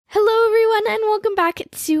back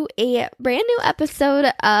to a brand new episode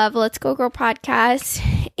of Let's Go Girl podcast.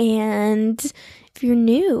 And if you're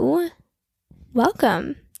new,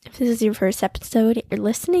 welcome. If this is your first episode you're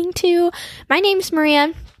listening to, my name's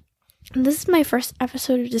Maria. And this is my first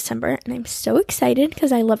episode of December, and I'm so excited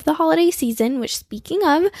because I love the holiday season, which, speaking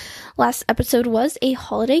of, last episode was a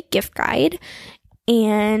holiday gift guide,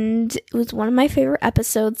 and it was one of my favorite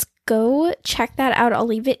episodes. Go check that out. I'll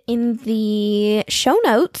leave it in the show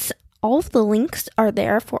notes. All of the links are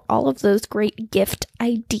there for all of those great gift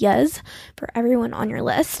ideas for everyone on your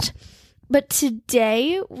list. But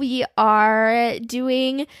today we are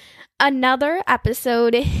doing another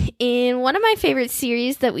episode in one of my favorite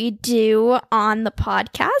series that we do on the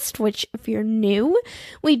podcast, which, if you're new,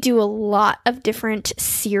 we do a lot of different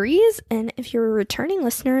series. And if you're a returning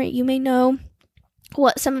listener, you may know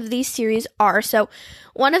what some of these series are. So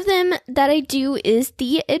one of them that I do is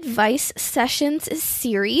the Advice Sessions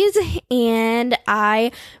series, and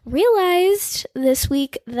I realized this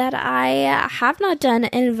week that I have not done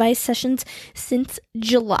an Advice Sessions since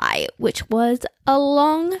July, which was a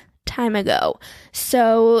long time ago.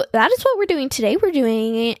 So that is what we're doing today. We're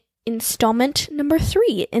doing installment number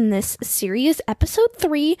 3 in this series, episode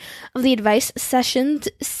 3 of the Advice Sessions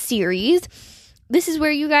series. This is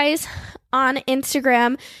where you guys on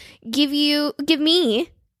Instagram give me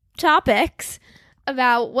topics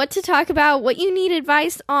about what to talk about, what you need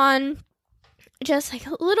advice on, just like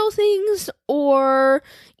little things, or,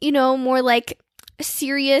 more like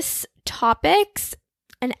serious topics,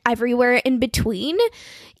 and everywhere in between.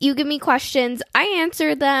 You give me questions, I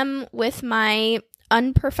answer them with my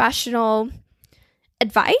unprofessional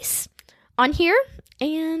advice on here,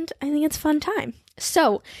 and I think it's a fun time.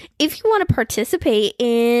 So, if you want to participate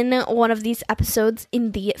in one of these episodes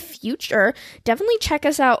in the future, definitely check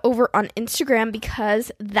us out over on Instagram,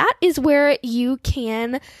 because that is where you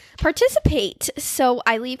can participate. So,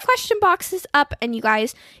 I leave question boxes up, and you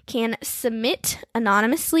guys can submit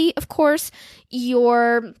anonymously, of course,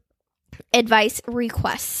 your advice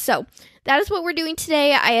requests. So, that is what we're doing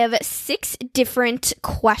today. I have 6 different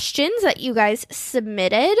questions that you guys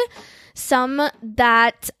submitted. Some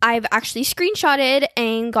that I've actually screenshotted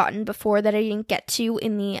and gotten before that I didn't get to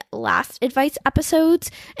in the last advice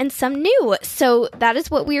episodes, and some new. So that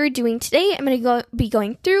is what we are doing today. I'm going to be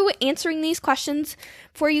going through answering these questions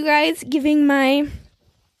for you guys, giving my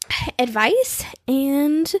advice,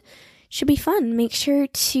 and it should be fun. Make sure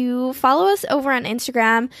to follow us over on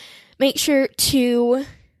Instagram. Make sure to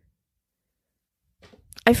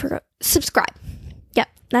subscribe. Yep,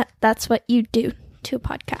 that's what you do to a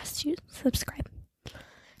podcast. You subscribe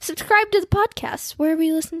to the podcast wherever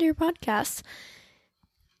you listen to your podcasts.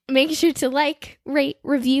 Make sure to like, rate,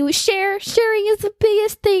 review, share. Sharing is the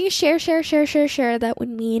biggest thing. Share. That would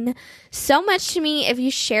mean so much to me if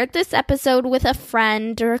you shared this episode with a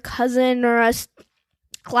friend or a cousin or a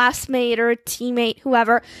classmate or a teammate,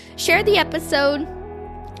 whoever. Share the episode.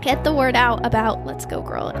 Get the word out about Let's Go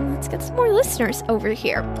Girl, and let's get some more listeners over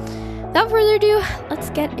here. Without further ado, let's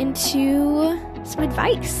get into some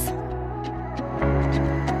advice.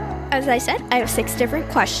 As I said, I have 6 different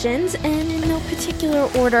questions, and in no particular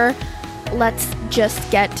order, let's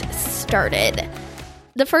just get started.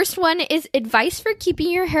 The first one is advice for keeping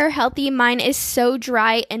your hair healthy. Mine is so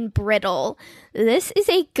dry and brittle. This is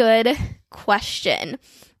a good question.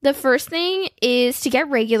 The first thing is to get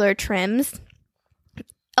regular trims.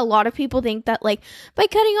 A lot of people think that, by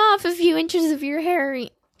cutting off a few inches of your hair,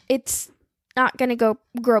 it's not going to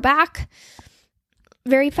grow back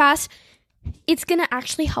very fast. It's going to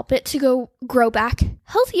actually help it to grow back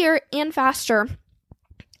healthier and faster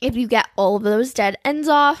if you get all of those dead ends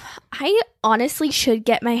off. I honestly should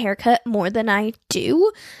get my hair cut more than I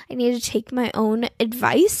do. I need to take my own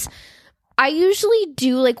advice. I usually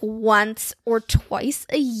do once or twice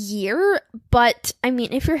a year, but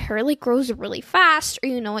if your hair grows really fast, or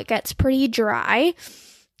it gets pretty dry,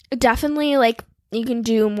 definitely you can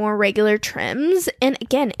do more regular trims. And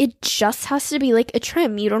again, it just has to be a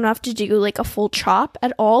trim. You don't have to do a full chop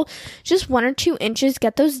at all. Just 1 or 2 inches,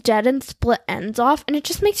 get those dead and split ends off, and it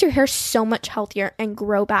just makes your hair so much healthier and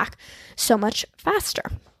grow back so much faster.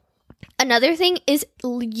 Another thing is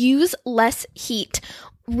use less heat.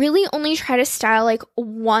 Really only try to style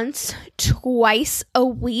once, twice a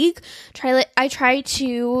week. I try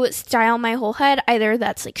to style my whole head, either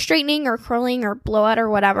that's straightening or curling or blowout or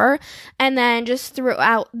whatever, and then just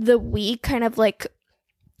throughout the week kind of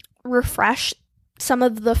refresh some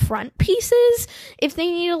of the front pieces if they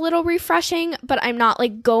need a little refreshing, but I'm not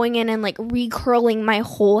going in and recurling my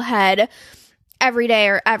whole head every day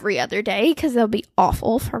or every other day, because that'll be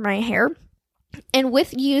awful for my hair. And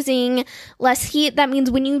with using less heat, that means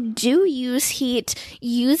when you do use heat,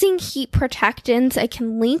 using heat protectants, I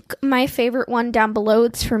can link my favorite one down below.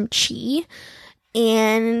 It's from Chi.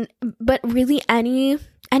 But really any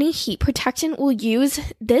heat protectant we'll use,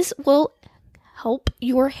 this will help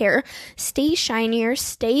your hair stay shinier,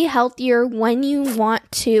 stay healthier when you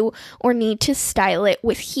want to or need to style it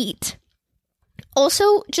with heat.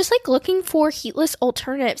 Also, just like looking for heatless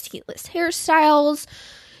alternatives, heatless hairstyles,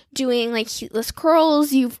 doing like heatless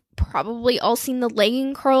curls. You've probably all seen the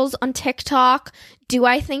legging curls on TikTok. Do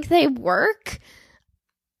I think they work?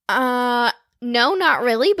 No, not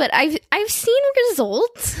really, but I've seen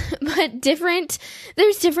results. But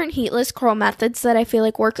there's different heatless curl methods that I feel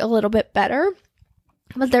like work a little bit better.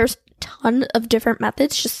 But there's a ton of different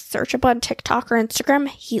methods. Just search up on TikTok or Instagram,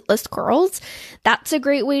 heatless curls. That's a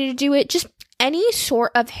great way to do it. Just any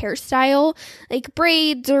sort of hairstyle, like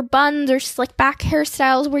braids or buns or slick back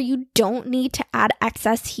hairstyles where you don't need to add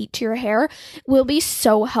excess heat to your hair, will be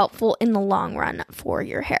so helpful in the long run for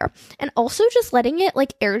your hair. And also just letting it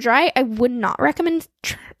like air dry. I would not recommend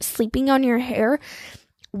sleeping on your hair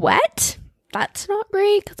wet. That's not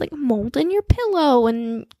great because like mold in your pillow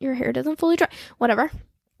and your hair doesn't fully dry. Whatever.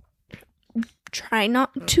 Try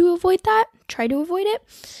to avoid it.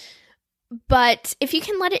 But if you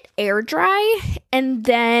can let it air dry and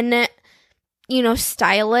then,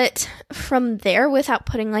 style it from there without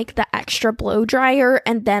putting like the extra blow dryer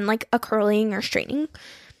and then like a curling or straightening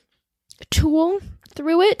tool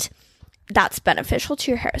through it, that's beneficial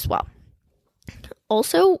to your hair as well.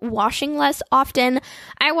 Also, washing less often.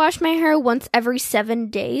 I wash my hair once every 7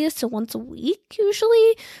 days, so once a week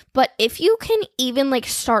usually. But if you can even like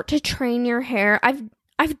start to train your hair,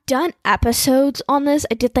 I've done episodes on this.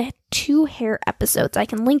 I did the 2 hair episodes. I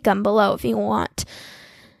can link them below if you want.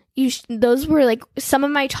 Those were like some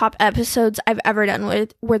of my top episodes I've ever done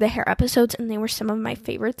were the hair episodes, and they were some of my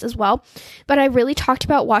favorites as well. But I really talked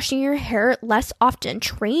about washing your hair less often.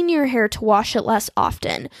 Train your hair to wash it less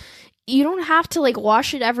often. You don't have to like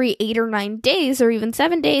wash it every 8 or 9 days or even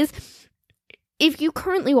 7 days. If you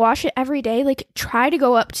currently wash it every day, like try to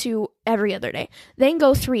go up to every other day, then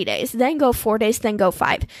go 3 days, then go 4 days, then go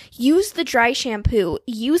 5. Use the dry shampoo.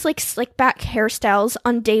 Use like slick back hairstyles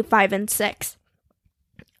on day 5 and 6.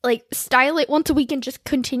 Like style it once a week and just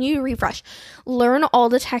continue to refresh. Learn all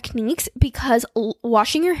the techniques because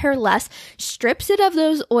washing your hair less strips it of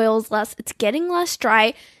those oils less. It's getting less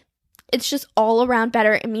dry. It's just all around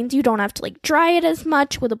better. It means you don't have to like dry it as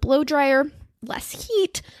much with a blow dryer, less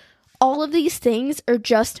heat. All of these things are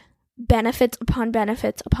just benefits upon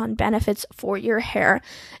benefits upon benefits for your hair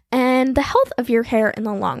and the health of your hair in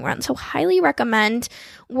the long run. So highly recommend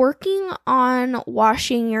working on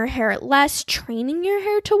washing your hair less, training your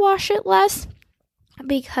hair to wash it less,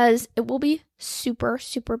 because it will be super,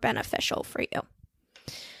 super beneficial for you.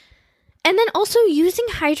 And then also using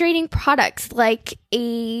hydrating products like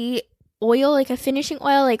a finishing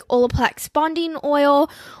oil, like Olaplex bonding oil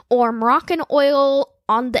or Moroccan oil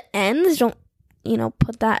on the ends. Don't,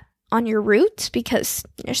 put that on your roots because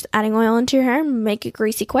you're just adding oil into your hair and make it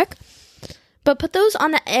greasy quick. But put those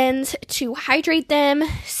on the ends to hydrate them,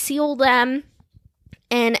 seal them,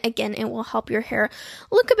 and again, it will help your hair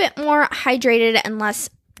look a bit more hydrated and less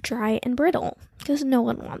dry and brittle because no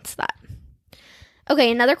one wants that.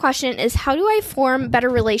 Okay, another question is, how do I form better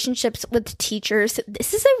relationships with teachers?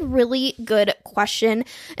 This is a really good question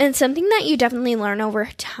and something that you definitely learn over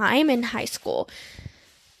time in high school.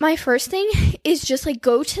 My first thing is just like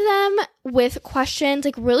go to them with questions,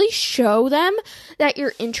 like really show them that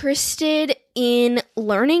you're interested in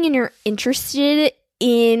learning and you're interested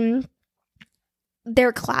in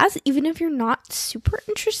their class, even if you're not super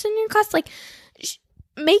interested in your class. Like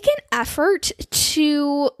make an effort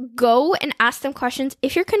to go and ask them questions.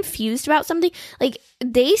 If you're confused about something, like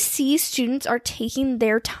they see students are taking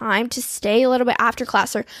their time to stay a little bit after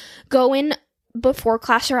class or go in before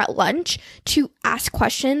class or at lunch to ask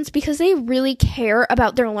questions because they really care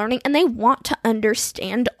about their learning and they want to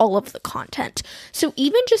understand all of the content. So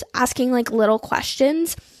even just asking like little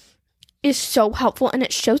questions is so helpful and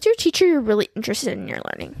it shows your teacher you're really interested in your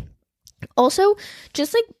learning. Also,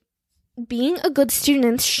 just like being a good student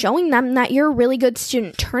and showing them that you're a really good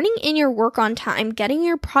student, turning in your work on time, getting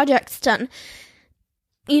your projects done,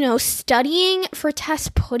 studying for tests,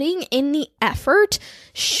 putting in the effort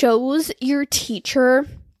shows your teacher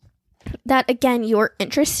that, again, you're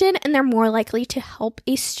interested and they're more likely to help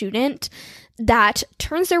a student that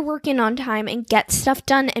turns their work in on time and gets stuff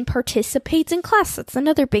done and participates in class. That's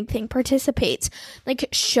another big thing, participates. Like,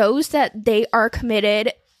 shows that they are a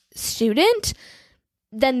committed student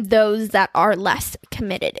than those that are less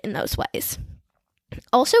committed in those ways.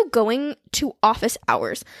 Also, going to office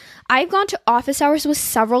hours. I've gone to office hours with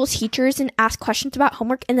several teachers and asked questions about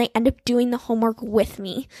homework, and they end up doing the homework with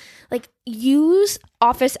me. Like, use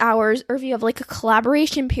office hours, or if you have like a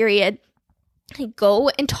collaboration period, go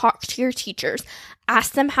and talk to your teachers.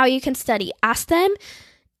 Ask them how you can study. Ask them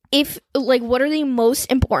if, like, what are the most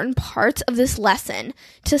important parts of this lesson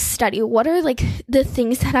to study? What are, like, the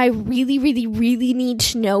things that I really, really, really need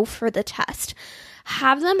to know for the test?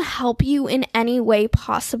 Have them help you in any way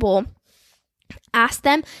possible. Ask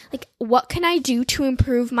them, like, what can I do to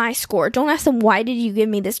improve my score? Don't ask them, why did you give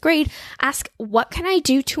me this grade? Ask, what can I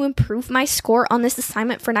do to improve my score on this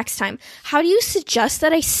assignment for next time? How do you suggest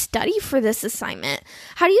that I study for this assignment?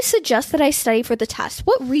 How do you suggest that I study for the test?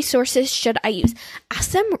 What resources should I use?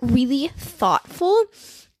 Ask them really thoughtful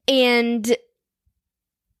and,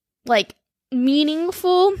 like,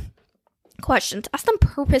 meaningful questions. Ask them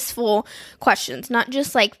purposeful questions, not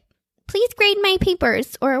just like, please grade my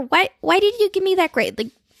papers, or why did you give me that grade?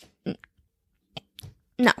 Like,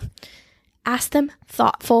 no. Ask them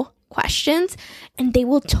thoughtful questions, and they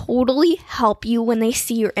will totally help you when they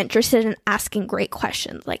see you're interested in asking great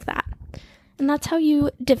questions like that. And that's how you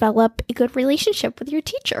develop a good relationship with your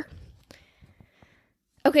teacher.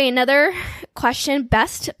 Okay, another question,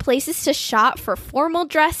 best places to shop for formal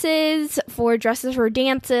dresses, for dresses for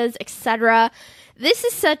dances, etc. This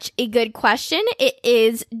is such a good question. It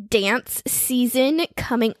is dance season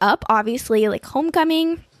coming up. Obviously, like,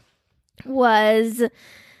 homecoming was a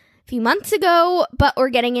few months ago, but we're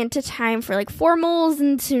getting into time for like formals,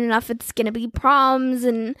 and soon enough it's going to be proms,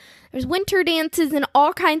 and there's winter dances and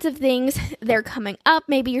all kinds of things. They're coming up.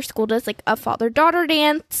 Maybe your school does like a father-daughter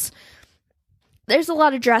dance. There's a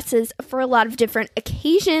lot of dresses for a lot of different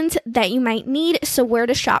occasions that you might need, so where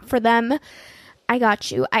to shop for them? I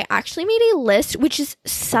got you. I actually made a list, which is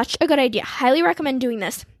such a good idea. Highly recommend doing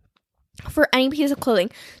this for any piece of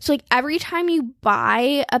clothing. So, like, every time you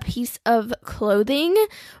buy a piece of clothing,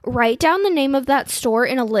 write down the name of that store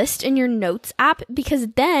in a list in your notes app, because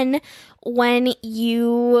then when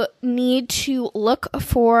you need to look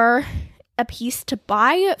for a piece to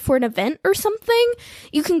buy for an event or something,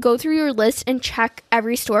 you can go through your list and check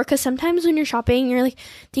every store, because sometimes when you're shopping, you're like,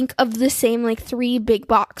 think of the same like 3 big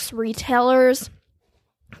box retailers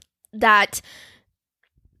that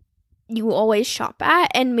you always shop at,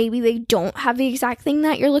 and maybe they don't have the exact thing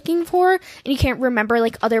that you're looking for, and you can't remember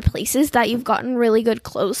like other places that you've gotten really good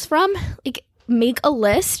clothes from. Like, make a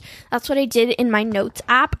list. That's what I did in my notes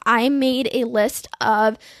app. I made a list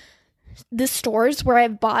of the stores where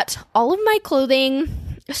I've bought all of my clothing,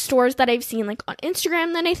 stores that I've seen like on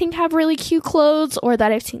Instagram that I think have really cute clothes, or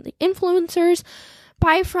that I've seen like influencers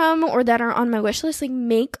buy from, or that are on my wish list. Like,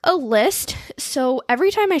 make a list, so every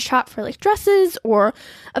time I shop for like dresses or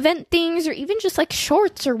event things, or even just like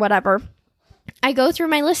shorts or whatever, I go through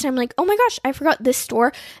my list and I'm like, oh my gosh, I forgot this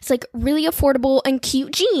store. It's like really affordable and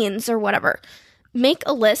cute jeans or whatever. Make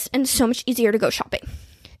a list, and it's so much easier to go shopping.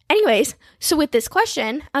 Anyways, so with this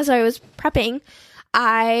question, as I was prepping,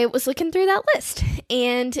 I was looking through that list,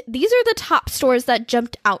 and these are the top stores that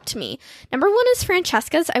jumped out to me. Number 1 is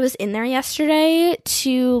Francesca's. I was in there yesterday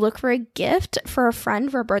to look for a gift for a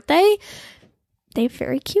friend for a birthday. They have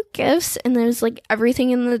very cute gifts, and there's like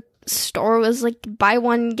everything in the store was like buy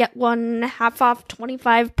one, get one, half off,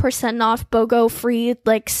 25% off, BOGO free,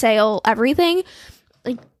 like sale, everything.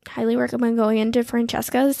 Like, highly recommend going into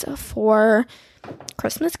Francesca's for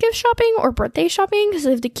Christmas gift shopping or birthday shopping, because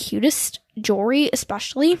they have the cutest jewelry,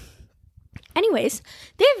 especially. Anyways,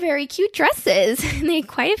 they have very cute dresses, and they have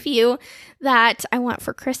quite a few that I want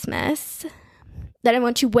for Christmas, that I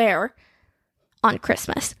want to wear on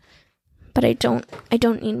Christmas, but I don't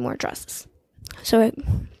need more dresses, so I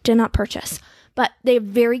did not purchase. But they have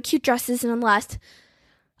very cute dresses, and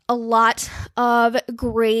a lot of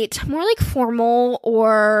great, more like formal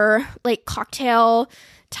or like cocktail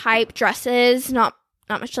type dresses, not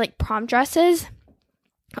much like prom dresses,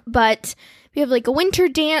 but if you have like a winter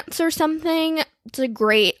dance or something, it's a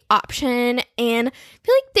great option. And I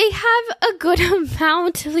feel like they have a good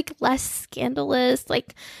amount of like less scandalous,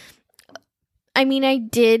 like, I mean, I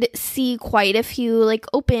did see quite a few like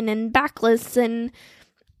open and backless and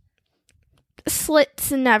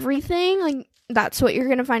slits and everything. Like, that's what you're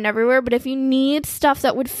going to find everywhere. But if you need stuff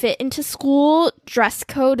that would fit into school dress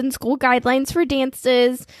code and school guidelines for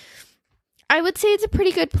dances, I would say it's a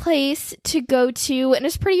pretty good place to go to, and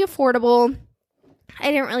it's pretty affordable.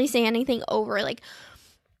 I didn't really say anything over like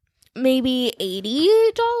maybe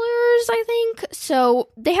 $80, I think. So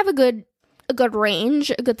they have a good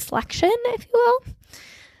range, a good selection, if you will.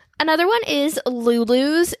 Another one is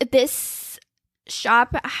Lulu's. This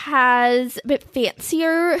shop has a bit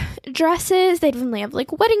fancier dresses. They definitely have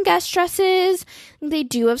like wedding guest dresses. They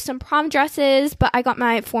do have some prom dresses, but I got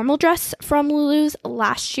my formal dress from Lulu's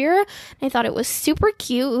last year. And I thought it was super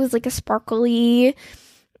cute. It was like a sparkly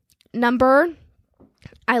number.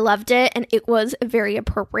 I loved it, and it was very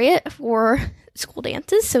appropriate for school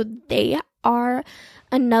dances, so they are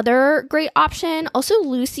another great option. Also,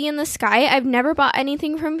 Lucy in the Sky. I've never bought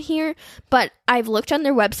anything from here, but I've looked on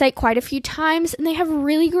their website quite a few times, and they have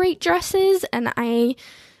really great dresses, and I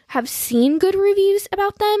have seen good reviews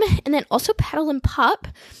about them. And then also Petal and Pup.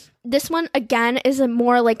 This one, again, is a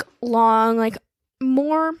more like long, like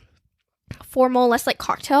more formal, less like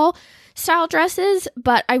cocktail style dresses,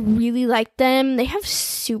 but I really like them. They have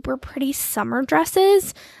super pretty summer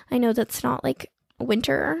dresses. I know that's not like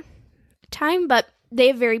winter time, but they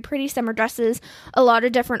have very pretty summer dresses. A lot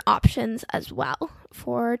of different options as well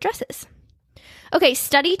for dresses. Okay,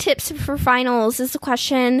 study tips for finals is a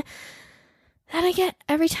question that I get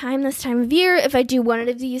every time this time of year if I do one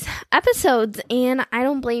of these episodes, and I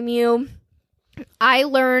don't blame you. I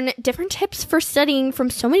learn different tips for studying from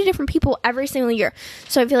so many different people every single year.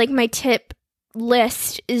 So I feel like my tip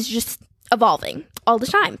list is just evolving all the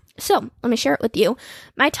time. So let me share it with you.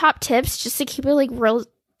 My top tips, just to keep it like real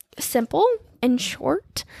simple and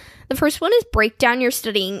short. The first one is break down your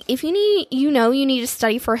studying. If you need to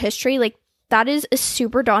study for history, like that is a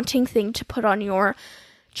super daunting thing to put on your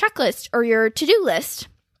checklist or your to-do list.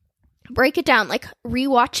 Break it down. Like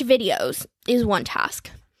rewatch videos is one task.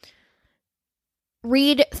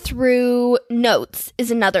 Read through notes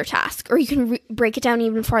is another task, or you can break it down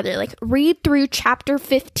even farther. Like read through chapter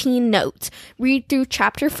 15 notes, read through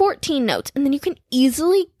chapter 14 notes, and then you can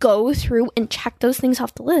easily go through and check those things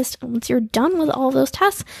off the list. And once you're done with all those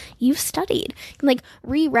tasks, you've studied. You can like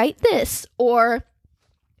rewrite this, or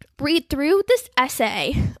read through this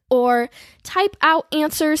essay, or type out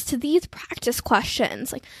answers to these practice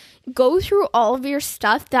questions. Like go through all of your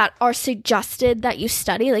stuff that are suggested that you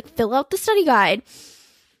study, like fill out the study guide,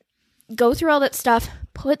 go through all that stuff,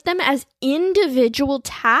 put them as individual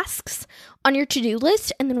tasks on your to-do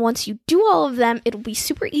list, and then once you do all of them, it'll be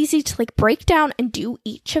super easy to like break down and do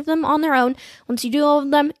each of them on their own. Once you do all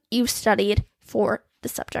of them, you've studied for the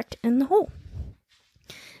subject in the whole.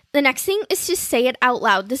 The next thing is to say it out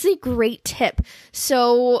loud. This is a great tip.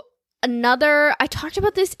 So I talked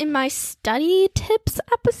about this in my study tips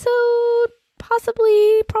episode,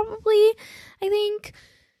 probably, I think.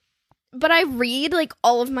 But I read like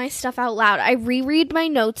all of my stuff out loud. I reread my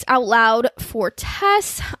notes out loud for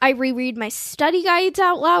tests. I reread my study guides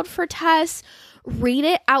out loud for tests. Read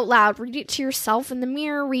it out loud. Read it to yourself in the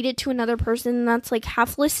mirror. Read it to another person that's like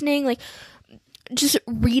half listening. Like just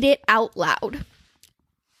read it out loud.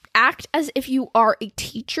 Act as if you are a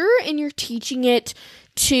teacher and you're teaching it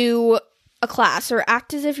to a class, or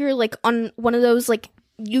act as if you're like on one of those like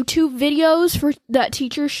YouTube videos for that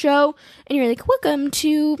teacher's show, and you're like, welcome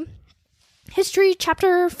to History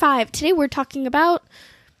Chapter 5. Today we're talking about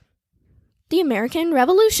the American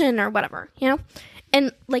Revolution or whatever,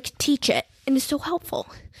 and like teach it. And it's so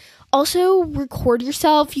helpful. Also, record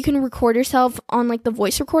yourself. You can record yourself on like the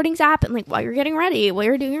voice recordings app, and like while you're getting ready, while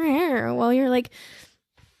you're doing your hair, while you're like,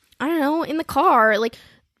 I don't know, in the car, like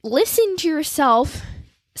listen to yourself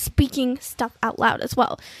speaking stuff out loud as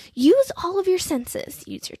well. Use all of your senses.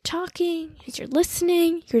 Use your talking, use your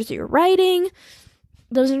listening, use your writing.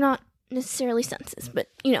 Those are not necessarily senses, but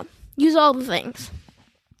use all the things.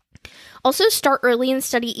 Also, start early and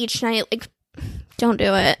study each night. Like, don't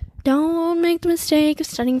do it. Don't make the mistake of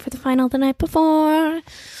studying for the final the night before.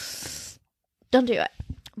 Don't do it.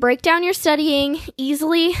 Break down your studying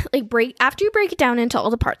easily. After you break it down into all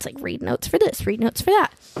the parts, like read notes for this, read notes for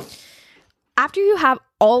that. After you have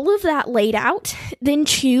all of that laid out, then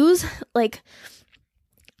choose like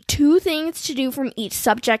 2 things to do from each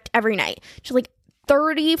subject every night. So like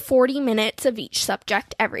 30-40 minutes of each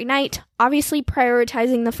subject every night. Obviously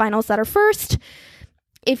prioritizing the finals that are first.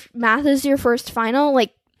 If math is your first final,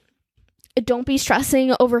 like don't be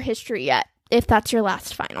stressing over history yet if that's your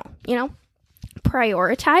last final,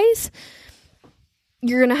 Prioritize.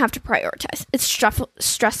 You're going to have to prioritize. It's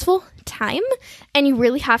stressful time, and you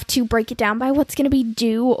really have to break it down by what's going to be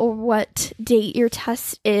due or what date your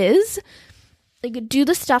test is. Like, do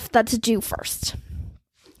the stuff that's due first.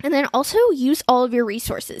 And then also use all of your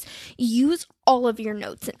resources. Use all of your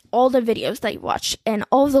notes and all the videos that you watched and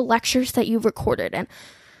all of the lectures that you've recorded and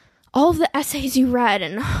all of the essays you read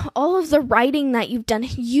and all of the writing that you've done.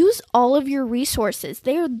 Use all of your resources.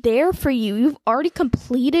 They are there for you. You've already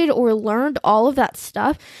completed or learned all of that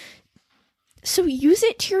stuff. So use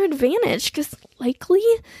it to your advantage, because likely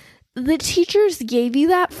the teachers gave you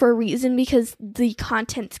that for a reason because the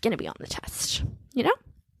content's going to be on the test, you know?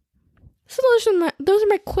 So those are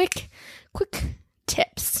my quick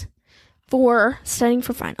tips for studying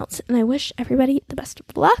for finals. And I wish everybody the best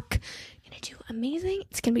of luck. You're going to do amazing.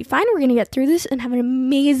 It's going to be fine. We're going to get through this and have an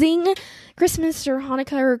amazing Christmas or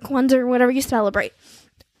Hanukkah or Kwanzaa or whatever you celebrate.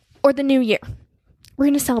 Or the new year. We're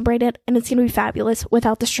going to celebrate it and it's going to be fabulous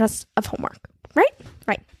without the stress of homework. Right?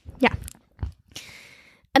 Right. Yeah.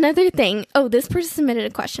 Another thing, this person submitted a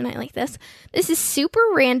question. I like this. This is super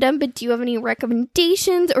random, but do you have any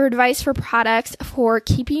recommendations or advice for products for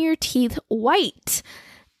keeping your teeth white?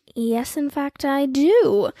 Yes, in fact, I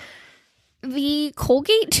do. The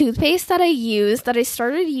Colgate toothpaste that I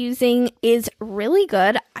started using is really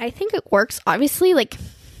good. I think it works. Obviously, like,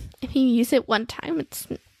 if you use it one time, it's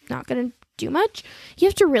not going to do much. You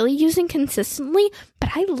have to really use it consistently, but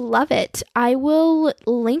I love it. I will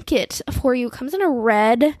link it for you. It comes in a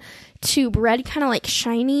red tube, kind of like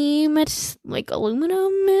shiny, like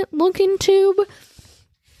aluminum looking tube.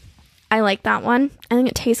 I like that one. I think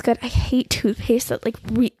it tastes good. I hate toothpaste that like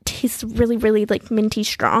tastes really, really like minty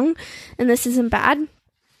strong, and this isn't bad.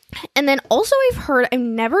 And then also I've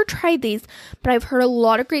never tried these, but I've heard a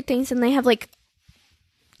lot of great things, and they have like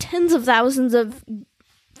tens of thousands of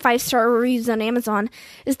 5-star reviews on Amazon,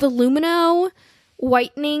 is the Lumino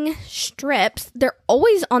whitening strips. They're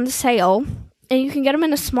always on sale, and you can get them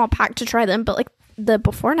in a small pack to try them, but like the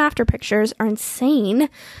before and after pictures are insane. You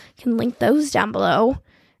can link those down below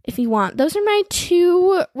if you want. Those are my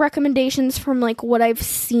 2 recommendations from like what I've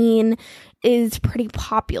seen is pretty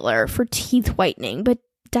popular for teeth whitening, but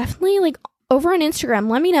definitely like over on Instagram,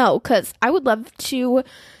 let me know, because I would love to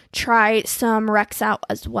try some Rex out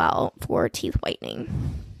as well for teeth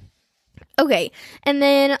whitening. Okay, and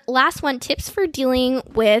then last one, tips for dealing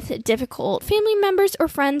with difficult family members or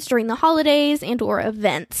friends during the holidays and or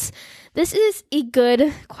events. This is a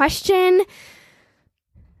good question,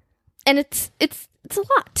 and it's a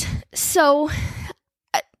lot. So,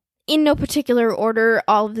 in no particular order,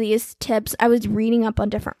 all of these tips, I was reading up on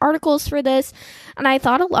different articles for this, and I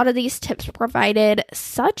thought a lot of these tips provided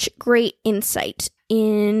such great insight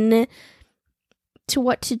into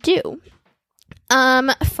what to do.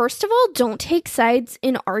 First of all, don't take sides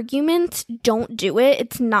in arguments. Don't do it.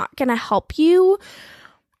 It's not gonna help you.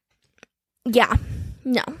 Yeah,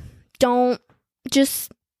 no, don't.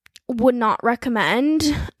 Just would not recommend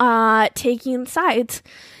taking sides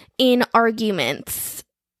in arguments.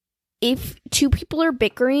 If 2 people are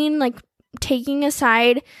bickering, like, taking a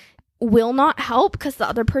side will not help because the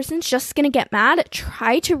other person's just gonna get mad.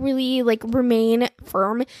 Try to really like remain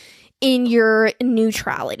firm in your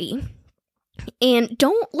neutrality. And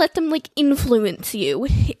don't let them like influence you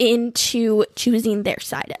into choosing their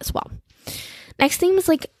side as well. Next thing is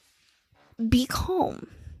like, be calm.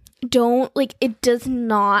 Don't like, it does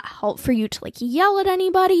not help for you to like yell at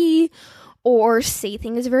anybody or say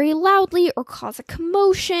things very loudly or cause a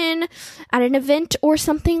commotion at an event or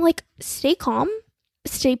something. Like, stay calm,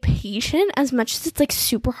 stay patient. As much as it's like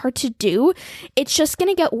super hard to do, it's just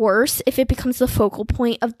gonna get worse if it becomes the focal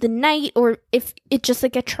point of the night or if it just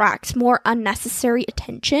like attracts more unnecessary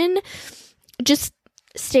attention. Just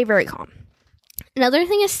stay very calm. Another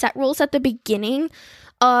thing is set rules at the beginning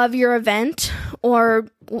of your event, or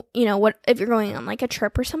you know, what if you're going on like a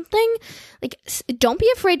trip or something. Like, don't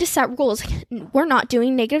be afraid to set rules. We're not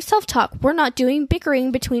doing negative self-talk. We're not doing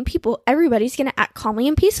bickering between people. Everybody's gonna act calmly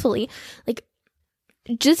and peacefully. Like,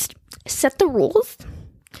 just set the rules,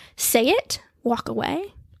 say it, walk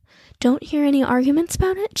away. Don't hear any arguments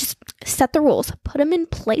about it. Just set the rules, put them in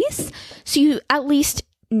place so you at least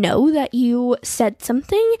know that you said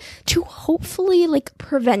something to hopefully like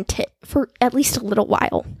prevent it for at least a little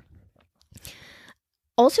while.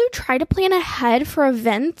 Also, try to plan ahead for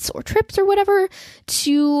events or trips or whatever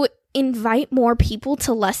to invite more people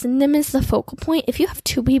to lessen them as the focal point. If you have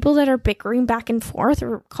 2 people that are bickering back and forth,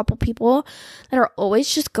 or a couple people that are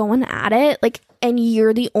always just going at it, like, and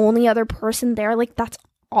you're the only other person there, like, that's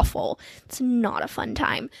awful. It's not a fun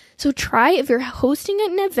time. So try, if you're hosting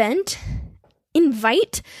an event,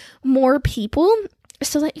 invite more people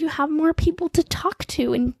so that you have more people to talk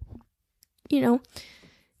to, and, you know,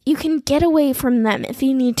 you can get away from them if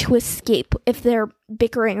you need to escape, if they're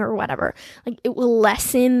bickering or whatever. Like, it will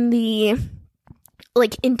lessen the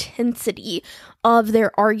like intensity of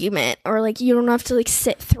their argument, or like you don't have to like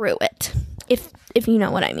sit through it, if you know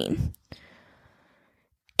what I mean.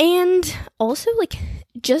 And also, like,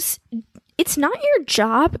 just, it's not your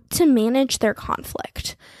job to manage their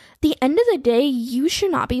conflict. the end of the day, you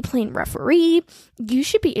should not be playing referee. You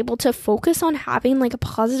should be able to focus on having like a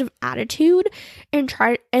positive attitude and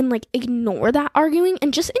try and like ignore that arguing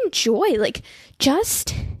and just enjoy. Like,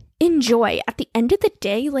 just enjoy. At the end of the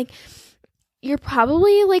day, like, you're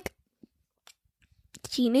probably like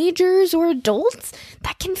teenagers or adults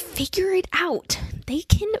that can figure it out. They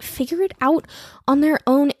can figure it out on their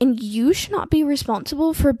own, and you should not be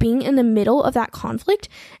responsible for being in the middle of that conflict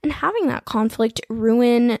and having that conflict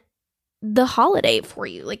ruin the holiday for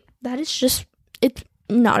you. Like, that is just, it's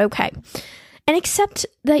not okay. And accept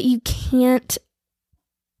that you can't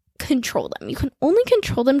control them. You can only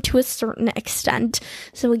control them to a certain extent.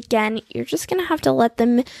 So again, you're just gonna have to let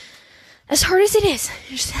them, as hard as it is,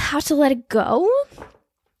 you just have to let it go.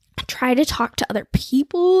 Try to talk to other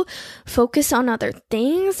people, focus on other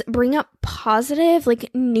things, bring up positive,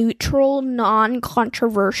 like neutral,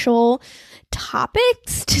 non-controversial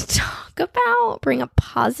topics to talk about, bring up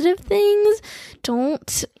positive things.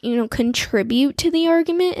 Don't, contribute to the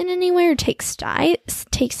argument in any way or take sides.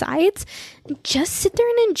 Just sit there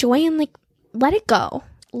and enjoy and like let it go.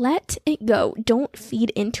 Let it go. Don't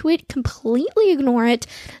feed into it. Completely ignore it.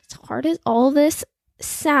 As hard as all this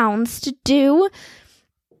sounds to do,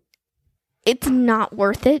 it's not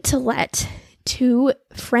worth it to let two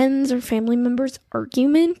friends or family members'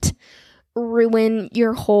 argument ruin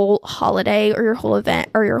your whole holiday or your whole event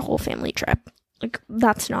or your whole family trip. Like,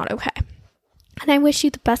 that's not okay. And I wish you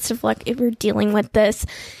the best of luck if you're dealing with this.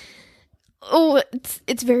 Oh,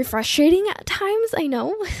 it's very frustrating at times, I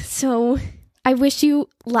know. So I wish you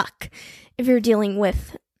luck if you're dealing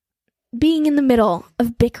with being in the middle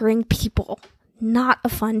of bickering people. Not a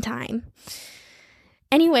fun time.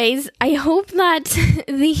 Anyways, I hope that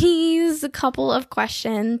these couple of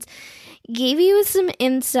questions gave you some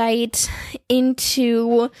insight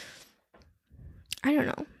into, I don't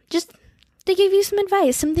know, just they gave you some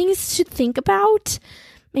advice, some things to think about,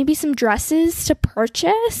 maybe some dresses to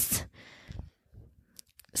purchase,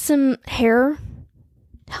 some hair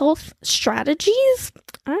health strategies.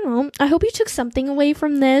 I don't know. I hope you took something away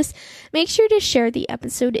from this. Make sure to share the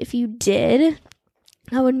episode if you did.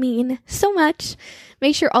 That would mean so much.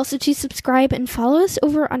 Make sure also to subscribe and follow us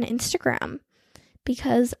over on Instagram,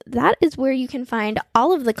 because that is where you can find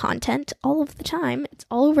all of the content all of the time. It's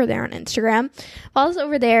all over there on Instagram. Follow us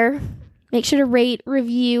over there. Make sure to rate,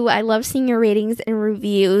 review. I love seeing your ratings and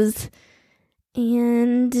reviews.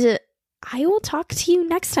 And I will talk to you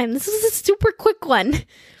next time. This is a super quick one,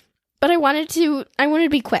 but I wanted to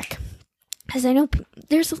be quick, because I know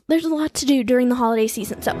there's a lot to do during the holiday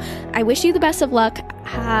season. So I wish you the best of luck.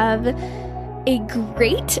 Have a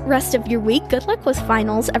great rest of your week. Good luck with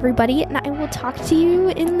finals, everybody. And I will talk to you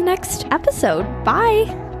in the next episode.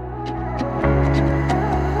 Bye.